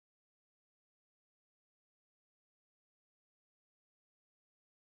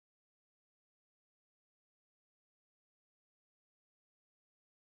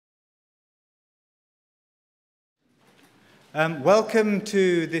Welcome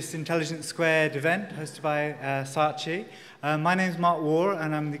to this Intelligence Squared event hosted by Saatchi. My name is Mark War,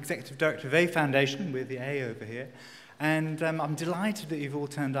 and I'm the Executive Director of A Foundation. We're the A over here. And I'm delighted that you've all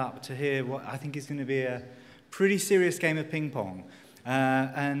turned up to hear what I think is going to be a pretty serious game of ping pong.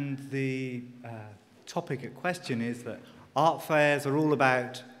 And the topic at question is that art fairs are all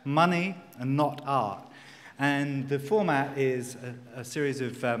about money and not art. And the format is a series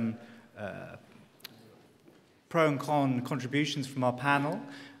of pro and con contributions from our panel,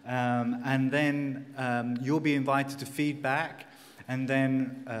 and then you'll be invited to feedback, and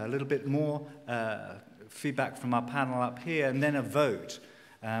then a little bit more feedback from our panel up here, and then a vote.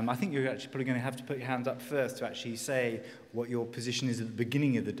 I think you're actually probably going to have to put your hands up first to actually say what your position is at the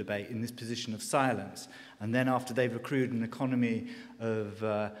beginning of the debate in this position of silence. And then after they've accrued an economy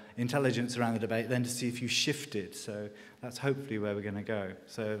of intelligence around the debate, then to see if you shifted. So that's hopefully where we're going to go.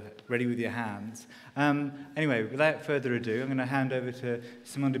 So ready with your hands. Anyway, without further ado, I'm going to hand over to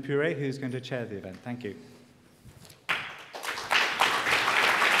Simone de Puré, who's going to chair the event. Thank you.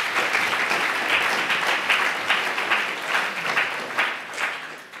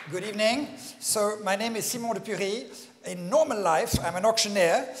 Good evening. So my name is Simone de Puré. In normal life, I'm an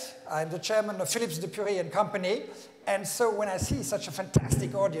auctioneer. I'm the chairman of Philips de Puré and Company. And so when I see such a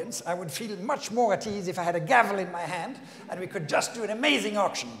fantastic audience, I would feel much more at ease if I had a gavel in my hand and we could just do an amazing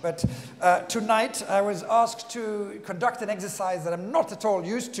auction. But tonight I was asked to conduct an exercise that I'm not at all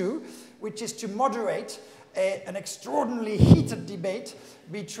used to, which is to moderate an extraordinarily heated debate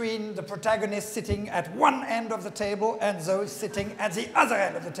between the protagonists sitting at one end of the table and those sitting at the other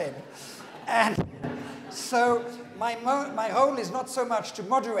end of the table. And so my role is not so much to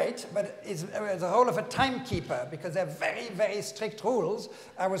moderate, but is the role of a timekeeper, because they're very, very strict rules,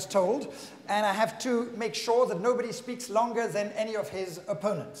 I was told, and I have to make sure that nobody speaks longer than any of his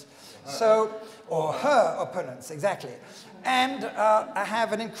opponents. So, or her opponents, exactly. And I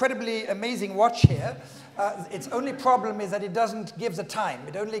have an incredibly amazing watch here. Its only problem is that it doesn't give the time.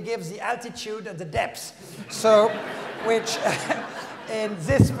 It only gives the altitude and the depth. So, which in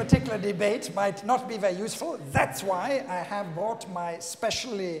this particular debate might not be very useful. That's why I have brought my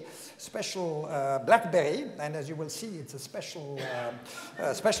special BlackBerry, and as you will see, it's a special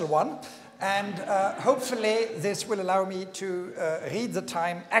one. And hopefully this will allow me to read the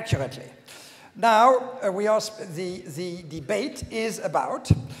time accurately. Now, the debate is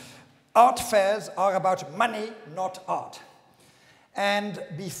about art fairs are about money, not art. And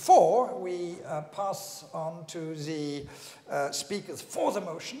before we pass on to the speakers for the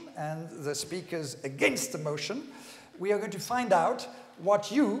motion and the speakers against the motion, we are going to find out what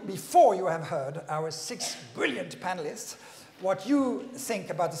you, before you have heard our 6 brilliant panelists, what you think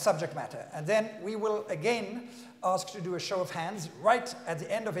about the subject matter. And then we will again ask to do a show of hands right at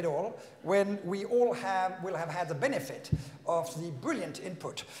the end of it all, when we all will have had the benefit of the brilliant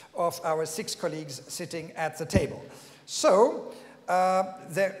input of our 6 colleagues sitting at the table. So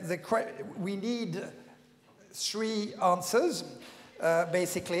we need 3 answers,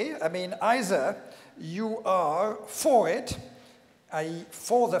 basically. I mean, either you are for it, i.e.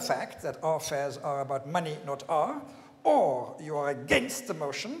 for the fact that art fairs are about money, not art, or you are against the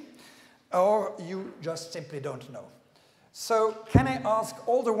motion, or you just simply don't know. So can I ask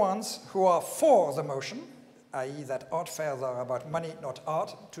all the ones who are for the motion, i.e. that art fairs are about money, not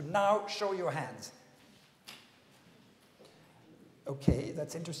art, to now show your hands? Okay,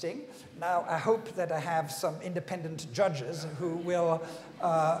 that's interesting. Now, I hope that I have some independent judges who will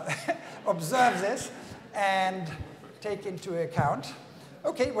observe this and take into account.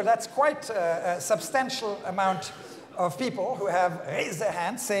 Okay, well, that's quite a substantial amount of people who have raised their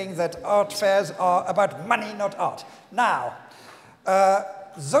hands saying that art fairs are about money, not art. Now,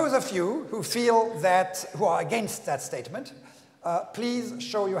 those of you who feel that, who are against that statement, please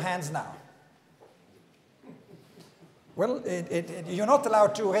show your hands now. Well, you're not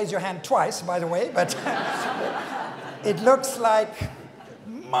allowed to raise your hand twice, by the way, but it looks like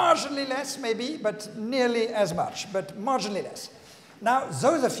marginally less, maybe, but nearly as much, but marginally less. Now,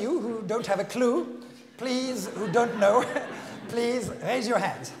 those of you who don't have a clue, please, who don't know, please raise your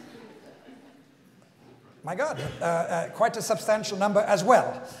hands. My God, quite a substantial number as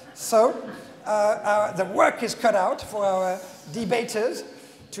well. So the work is cut out for our debaters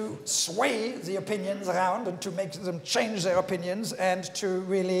to sway the opinions around and to make them change their opinions and to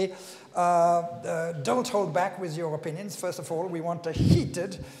really don't hold back with your opinions. First of all, we want a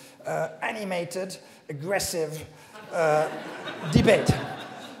heated, animated, aggressive debate.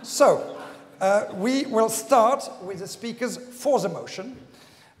 So, we will start with the speakers for the motion.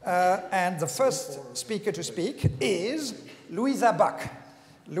 And the first speaker to speak is Louisa Bach.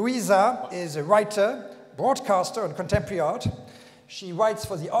 Louisa is a writer, broadcaster on contemporary art. She writes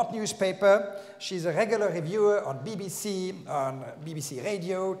for the art newspaper. She's a regular reviewer on BBC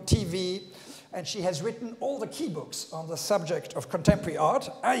Radio, TV, and she has written all the key books on the subject of contemporary art,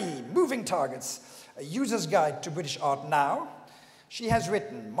 i.e. Moving Targets, a user's guide to British art now. She has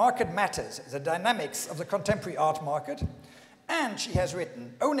written Market Matters, the dynamics of the contemporary art market, and she has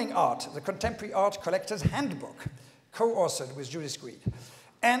written Owning Art, the contemporary art collector's handbook, co-authored with Judith Greed.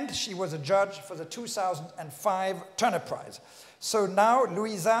 And she was a judge for the 2005 Turner Prize. So now,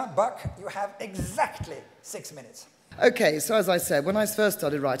 Louisa Buck, you have exactly 6 minutes. Okay, so as I said, when I first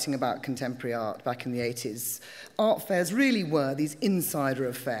started writing about contemporary art back in the 80s, art fairs really were these insider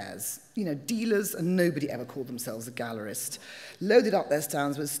affairs. You know, dealers, and nobody ever called themselves a gallerist, loaded up their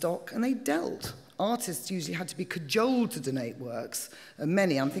stands with stock and they dealt. Artists usually had to be cajoled to donate works, and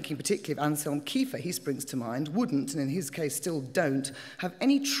many, I'm thinking particularly of Anselm Kiefer, he springs to mind, wouldn't, and in his case still don't, have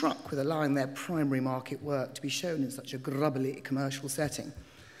any truck with allowing their primary market work to be shown in such a grubbily commercial setting.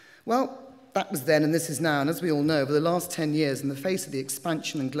 Well, that was then and this is now, and as we all know, over the last 10 years, in the face of the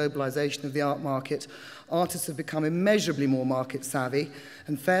expansion and globalization of the art market, artists have become immeasurably more market savvy,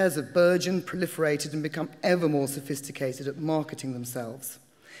 and fairs have burgeoned, proliferated, and become ever more sophisticated at marketing themselves.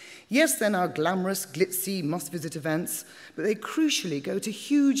 Yes, they're now glamorous, glitzy, must-visit events, but they crucially go to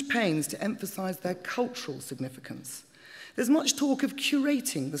huge pains to emphasize their cultural significance. There's much talk of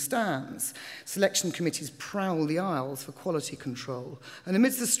curating the stands. Selection committees prowl the aisles for quality control. And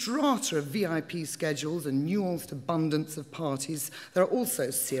amidst the strata of VIP schedules and nuanced abundance of parties, there are also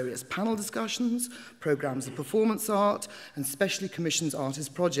serious panel discussions, programs of performance art, and specially commissioned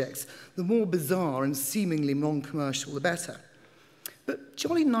artist projects. The more bizarre and seemingly non-commercial, the better. But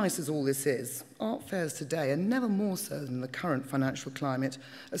jolly nice as all this is, art fairs today, and never more so than in the current financial climate,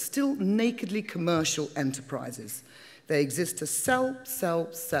 are still nakedly commercial enterprises. They exist to sell,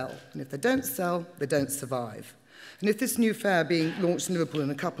 sell, sell, and if they don't sell, they don't survive. And if this new fair being launched in Liverpool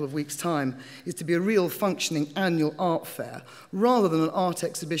in a couple of weeks' time is to be a real functioning annual art fair, rather than an art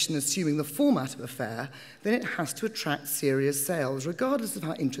exhibition assuming the format of a fair, then it has to attract serious sales, regardless of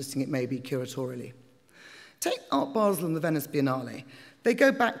how interesting it may be curatorially. Take Art Basel and the Venice Biennale. They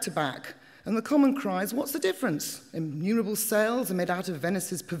go back to back, and the common cry is, what's the difference? Innumerable sales are made out of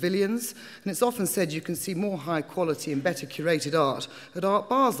Venice's pavilions, and it's often said you can see more high quality and better curated art at Art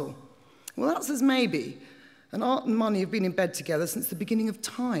Basel. Well, that's as maybe, and art and money have been in bed together since the beginning of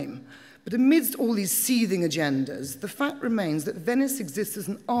time. But amidst all these seething agendas, the fact remains that Venice exists as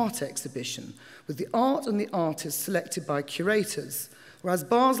an art exhibition, with the art and the artists selected by curators, whereas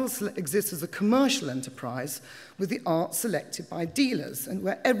Basel exists as a commercial enterprise with the art selected by dealers and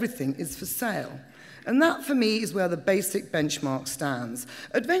where everything is for sale. And that, for me, is where the basic benchmark stands.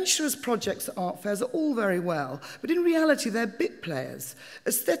 Adventurous projects at art fairs are all very well, but in reality they're bit players.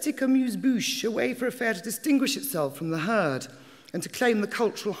 Aesthetic amuse-bouche, a way for a fair to distinguish itself from the herd and to claim the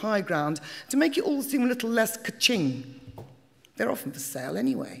cultural high ground, to make it all seem a little less ka-ching. They're often for sale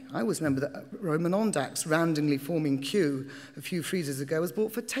anyway. I always remember that Roman Ondak's randomly forming queue a few freezers ago was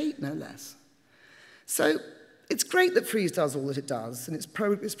bought for Tate, no less. So it's great that Frieze does all that it does, and its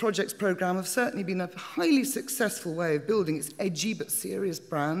projects programme have certainly been a highly successful way of building its edgy but serious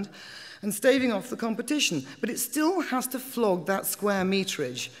brand and staving off the competition. But it still has to flog that square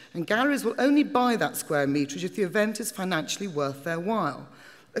meterage, and galleries will only buy that square meterage if the event is financially worth their while.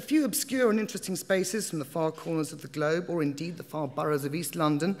 A few obscure and interesting spaces from the far corners of the globe, or indeed the far boroughs of East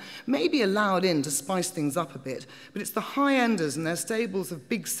London, may be allowed in to spice things up a bit, but it's the high-enders and their stables of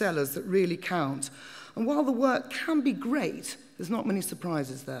big sellers that really count. And while the work can be great, there's not many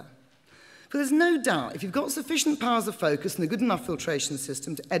surprises there. But there's no doubt, if you've got sufficient powers of focus and a good enough filtration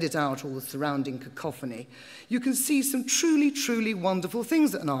system to edit out all the surrounding cacophony, you can see some truly, truly wonderful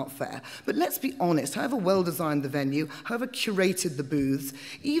things at an art fair. But let's be honest, however well-designed the venue, however curated the booths,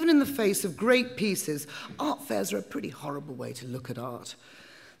 even in the face of great pieces, art fairs are a pretty horrible way to look at art.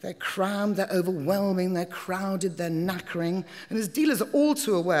 They're crammed, they're overwhelming, they're crowded, they're knackering, and as dealers are all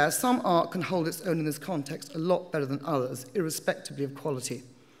too aware, some art can hold its own in this context a lot better than others, irrespectively of quality.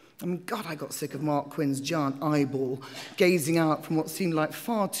 I mean, God, I got sick of Mark Quinn's giant eyeball gazing out from what seemed like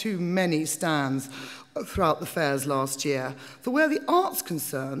far too many stands throughout the fairs last year. For where the art's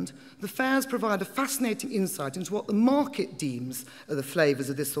concerned, the fairs provide a fascinating insight into what the market deems are the flavours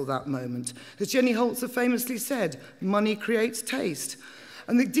of this or that moment. As Jenny Holzer famously said, money creates taste.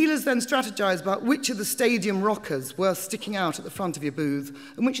 And the dealers then strategize about which of the stadium rockers worth sticking out at the front of your booth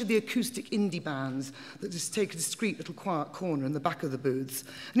and which of the acoustic indie bands that just take a discreet little quiet corner in the back of the booths.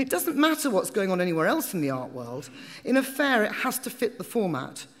 And it doesn't matter what's going on anywhere else in the art world. In a fair, it has to fit the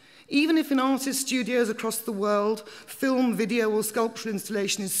format. Even if in artist studios across the world, film, video, or sculptural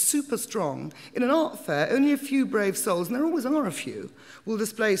installation is super strong, in an art fair, only a few brave souls, and there always are a few, will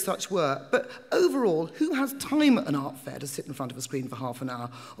display such work. But overall, who has time at an art fair to sit in front of a screen for half an hour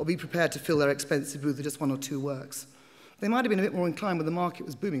or be prepared to fill their expensive booth with just one or two works? They might have been a bit more inclined when the market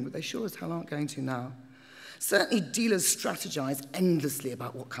was booming, but they sure as hell aren't going to now. Certainly, dealers strategize endlessly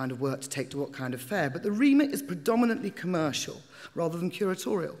about what kind of work to take to what kind of fair, but the remit is predominantly commercial rather than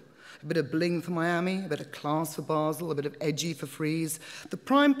curatorial. A bit of bling for Miami, a bit of class for Basel, a bit of edgy for Frieze. The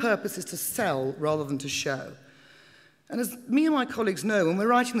prime purpose is to sell rather than to show. And as me and my colleagues know, when we're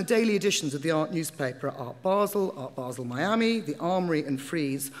writing the daily editions of the art newspaper at Art Basel Miami, the Armory and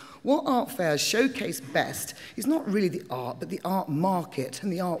Frieze, what art fairs showcase best is not really the art, but the art market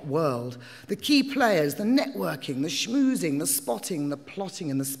and the art world. The key players, the networking, the schmoozing, the spotting, the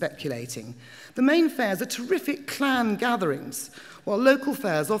plotting and the speculating. The main fairs are terrific clan gatherings, while local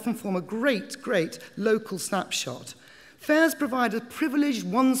fairs often form a great local snapshot. Fairs provide a privileged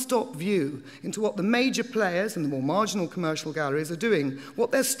one-stop view into what the major players and the more marginal commercial galleries are doing,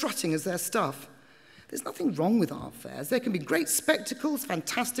 what they're strutting as their stuff. There's nothing wrong with art fairs. There can be great spectacles,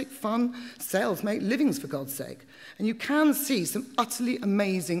 fantastic fun, sales make livings for God's sake. And you can see some utterly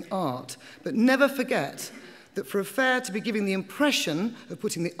amazing art, but never forget that for a fair to be giving the impression of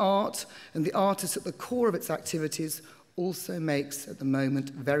putting the art and the artist at the core of its activities also makes, at the moment,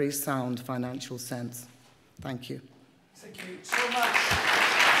 very sound financial sense. Thank you. Thank you so much.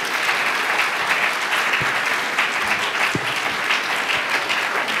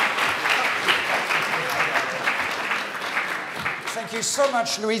 Thank you so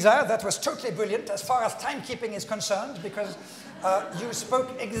much, Louisa. That was totally brilliant as far as timekeeping is concerned, because you spoke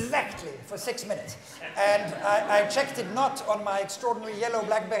exactly for 6 minutes. And I checked it not on my extraordinary yellow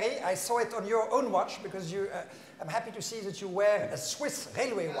BlackBerry. I saw it on your own watch, because you... I'm happy to see that you wear a Swiss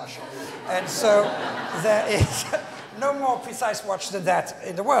railway watch. And so there is no more precise watch than that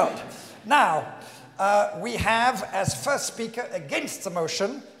in the world. Now, we have as first speaker against the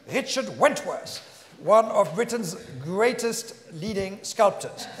motion, Richard Wentworth, one of Britain's greatest leading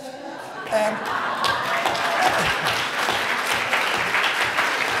sculptors.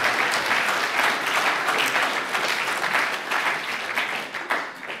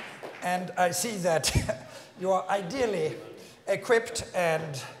 And I see that you are ideally equipped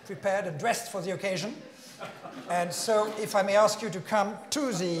and prepared and dressed for the occasion. And so if I may ask you to come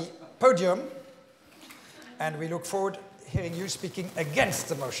to the podium, and we look forward to hearing you speaking against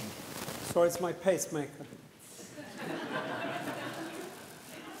the motion. So it's my pacemaker.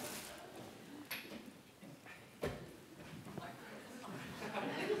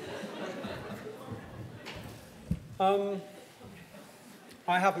 I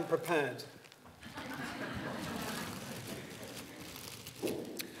haven't prepared.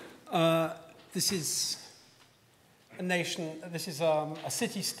 This is a nation, this is a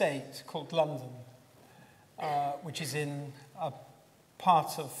city-state called London, which is in a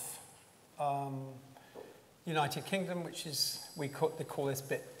part of United Kingdom, which is, they call this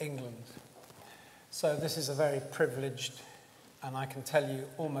bit England. So this is a very privileged, and I can tell you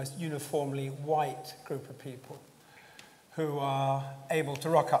almost uniformly white group of people who are able to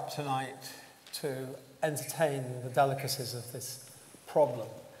rock up tonight to entertain the delicacies of this problem.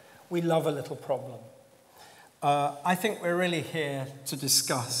 We love a little problem. I think we're really here to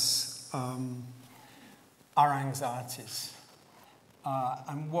discuss our anxieties.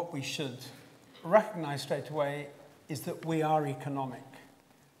 And what we should recognize straight away is that we are economic.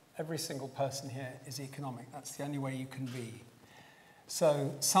 Every single person here is economic. That's the only way you can be.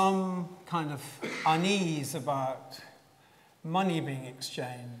 So some kind of unease about money being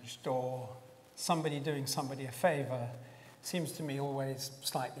exchanged or somebody doing somebody a favor seems to me always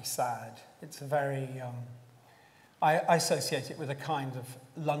slightly sad. It's a very, I associate it with a kind of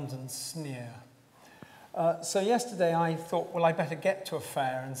London sneer. So yesterday I thought, well, I better get to a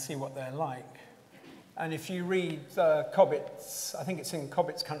fair and see what they're like. And if you read Cobbett's, I think it's in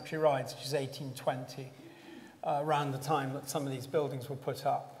Cobbett's Country Rides, which is 1820, around the time that some of these buildings were put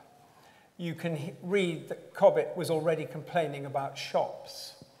up, you can read that Cobbett was already complaining about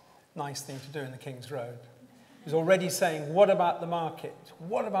shops. Nice thing to do in the King's Road. He was already saying, what about the market?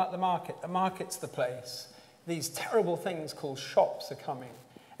 What about the market? The market's the place. These terrible things called shops are coming.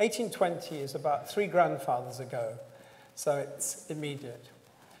 1820 is about 3 grandfathers ago, so it's immediate.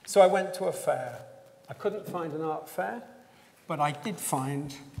 So I went to a fair. I couldn't find an art fair, but I did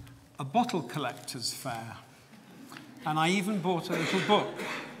find a bottle collector's fair. And I even bought a little book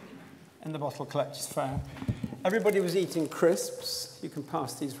in the bottle collector's fair. Everybody was eating crisps. You can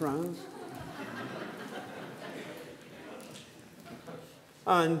pass these round.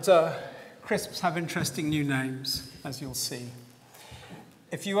 And crisps have interesting new names, as you'll see.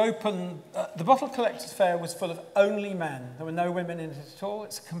 If you open, the Bottle Collectors Fair was full of only men. There were no women in it at all.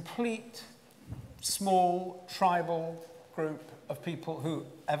 It's a complete, small, tribal group of people who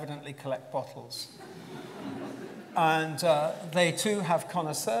evidently collect bottles. And they too have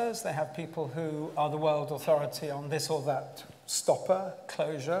connoisseurs. They have people who are the world authority on this or that stopper,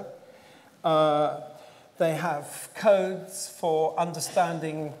 closure. They have codes for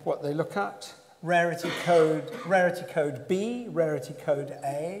understanding what they look at. Rarity code B, rarity code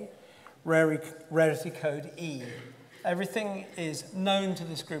A, rarity code E. Everything is known to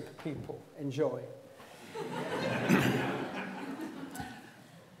this group of people. Enjoy.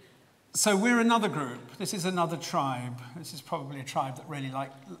 So we're another group. This is another tribe. This is probably a tribe that really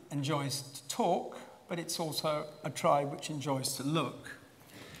enjoys to talk, but it's also a tribe which enjoys to look.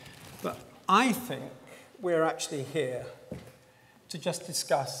 But I think we're actually here to just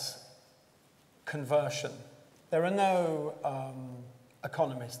discuss conversion. There are no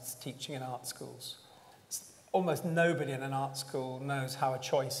economists teaching in art schools. Almost nobody in an art school knows how a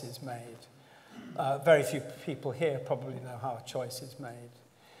choice is made. Very few people here probably know how a choice is made.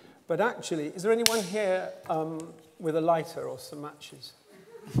 But actually, is there anyone here with a lighter or some matches?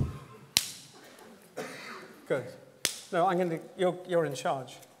 Good. No, I'm going to. You're in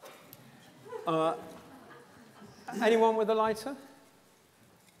charge. Anyone with a lighter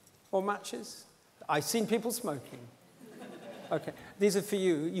or matches? I've seen people smoking. Okay, these are for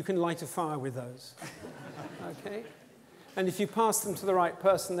you. You can light a fire with those. Okay, and if you pass them to the right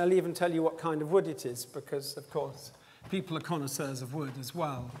person, they'll even tell you what kind of wood it is, because of course people are connoisseurs of wood as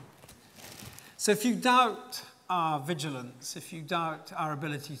well. So if you doubt our vigilance, if you doubt our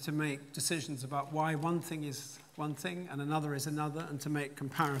ability to make decisions about why one thing is one thing and another is another, and to make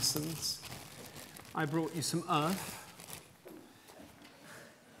comparisons, I brought you some earth.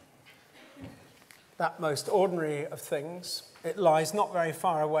 That most ordinary of things. It lies not very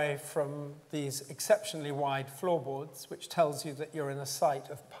far away from these exceptionally wide floorboards, which tells you that you're in a site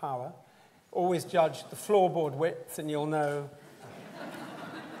of power. Always judge the floorboard width and you'll know.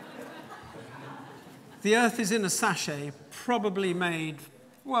 The earth is in a sachet, probably made,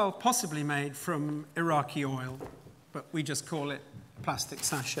 well, possibly made from Iraqi oil, but we just call it plastic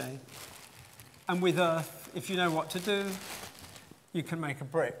sachet. And with earth, if you know what to do, you can make a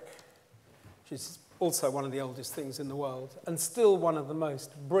brick, which is also one of the oldest things in the world, and still one of the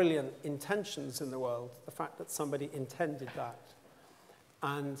most brilliant intentions in the world, the fact that somebody intended that,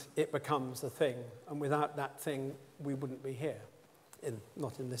 and it becomes a thing. And without that thing, we wouldn't be here,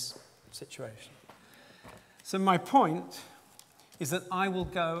 not in this situation. So my point is that I will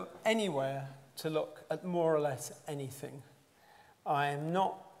go anywhere to look at more or less anything. I am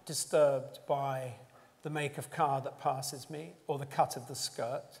not disturbed by the make of car that passes me or the cut of the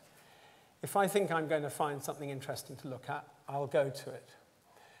skirt. If I think I'm going to find something interesting to look at, I'll go to it.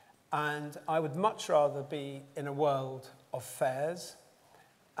 And I would much rather be in a world of fairs,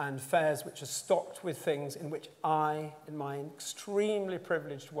 and fairs which are stocked with things in which I, in my extremely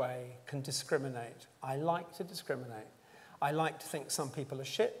privileged way, can discriminate. I like to discriminate. I like to think some people are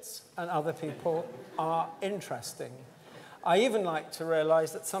shits and other people are interesting. I even like to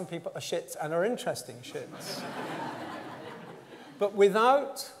realize that some people are shits and are interesting shits. But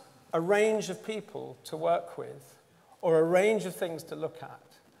without a range of people to work with, or a range of things to look at,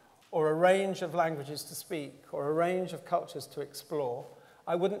 or a range of languages to speak, or a range of cultures to explore,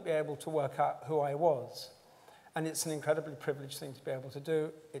 I wouldn't be able to work out who I was. And it's an incredibly privileged thing to be able to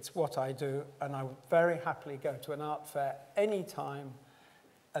do. It's what I do, and I would very happily go to an art fair any time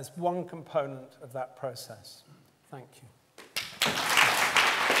as one component of that process. Thank you.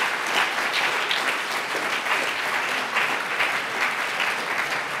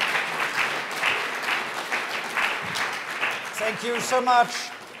 Thank you so much,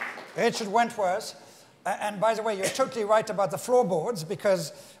 Richard Wentworth. And by the way, you're totally right about the floorboards,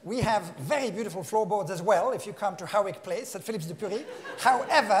 because we have very beautiful floorboards as well if you come to Howick Place at Philips de Pury.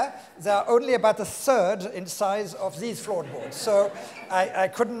 However, they are only about a third in size of these floorboards. So I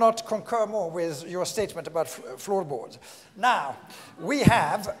could not concur more with your statement about floorboards. Now, we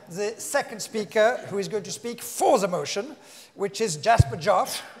have the second speaker who is going to speak for the motion, which is Jasper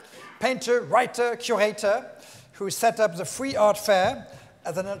Joff, painter, writer, curator, who set up the Free Art Fair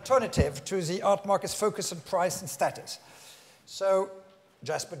as an alternative to the art market's focus on price and status. So,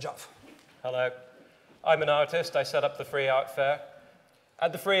 Jasper Joff. Hello. I'm an artist. I set up the Free Art Fair.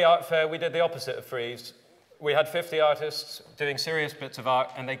 At the Free Art Fair, we did the opposite of freeze. We had 50 artists doing serious bits of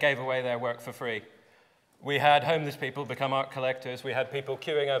art, and they gave away their work for free. We had homeless people become art collectors. We had people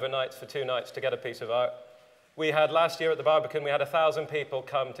queuing overnight for 2 nights to get a piece of art. We had last year at the Barbican, we had 1,000 people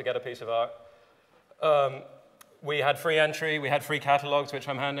come to get a piece of art. We had free entry, we had free catalogues, which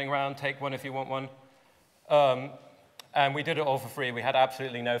I'm handing around. Take one if you want one. And we did it all for free. We had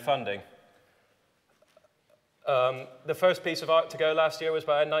absolutely no funding. The first piece of art to go last year was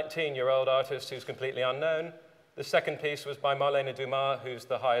by a 19-year-old artist who's completely unknown. The second piece was by Marlene Dumas, who's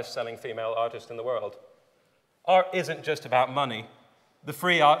the highest-selling female artist in the world. Art isn't just about money. The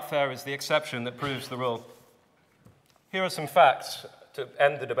free art fair is the exception that proves the rule. Here are some facts to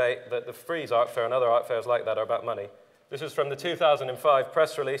end the debate that the Frieze Art Fair and other art fairs like that are about money. This is from the 2005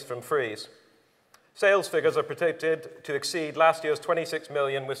 press release from Frieze. Sales figures are predicted to exceed last year's 26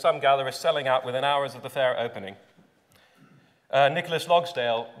 million, with some gallerists selling out within hours of the fair opening. Nicholas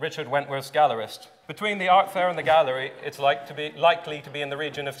Logsdale, Richard Wentworth's gallerist. Between the art fair and the gallery, it's likely to be in the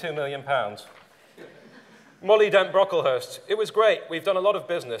region of £2 million. Molly Dent Brocklehurst. It was great. We've done a lot of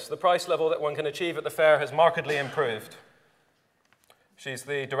business. The price level that one can achieve at the fair has markedly improved. She's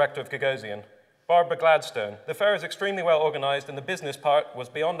the director of Gagosian. Barbara Gladstone. The fair is extremely well organized and the business part was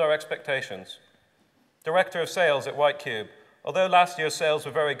beyond our expectations. Director of sales at White Cube. Although last year's sales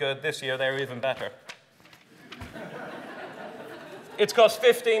were very good, this year they're even better. It's cost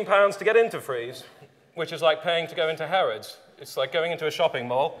 £15 to get into Frieze, which is like paying to go into Harrods. It's like going into a shopping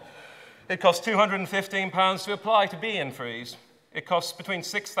mall. It costs £215 to apply to be in Frieze. It costs between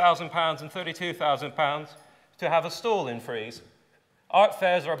 £6,000 and £32,000 to have a stall in Frieze. Art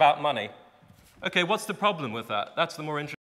fairs are about money. Okay, what's the problem with that? That's the more interesting.